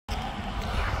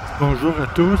Bonjour à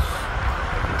tous.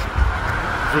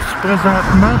 Je suis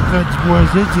présentement près du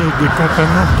boisé des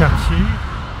compagnons de quartier.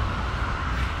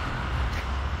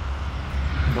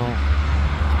 Bon.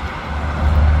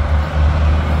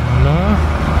 Voilà.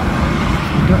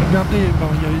 Regardez, bon,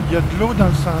 il y a de l'eau dans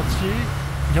le sentier.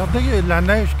 Regardez la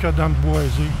neige qu'il y a dans le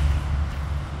boisé.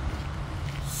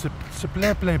 C'est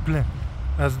plein.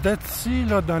 Elle se date ici,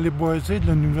 là, dans les boisés de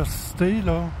l'université,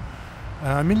 là.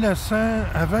 Avant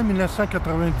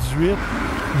 1998,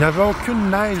 il n'y avait aucune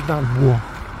neige dans le bois.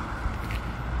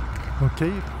 OK?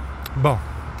 Bon.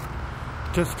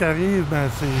 Qu'est-ce qui arrive? Ben,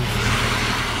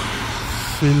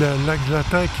 c'est le lac de la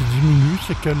Terre qui diminue.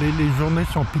 C'est que les journées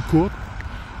sont plus courtes.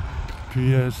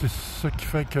 Puis c'est ça qui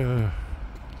fait que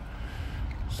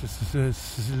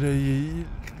il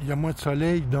y a moins de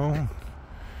soleil, donc.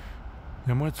 Il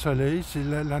y a moins de soleil.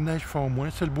 La neige fond moins.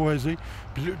 C'est le boisé.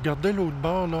 Puis regardez l'autre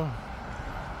bord, là.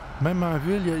 Même en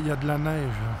ville, il y a de la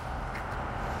neige.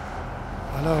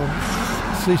 Là. Alors,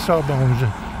 c'est ça. Bon,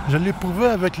 je l'ai prouvé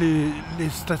avec les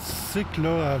statistiques,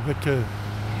 là, avec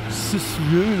 6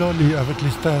 lieux, là, avec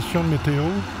les stations météo.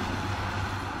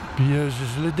 Puis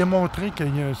je l'ai démontré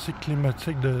qu'il y a un cycle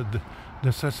climatique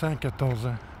de 700 à 14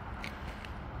 ans.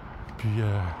 Puis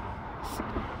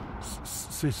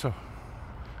c'est ça.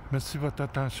 Merci de votre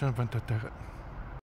attention, votre intérêt.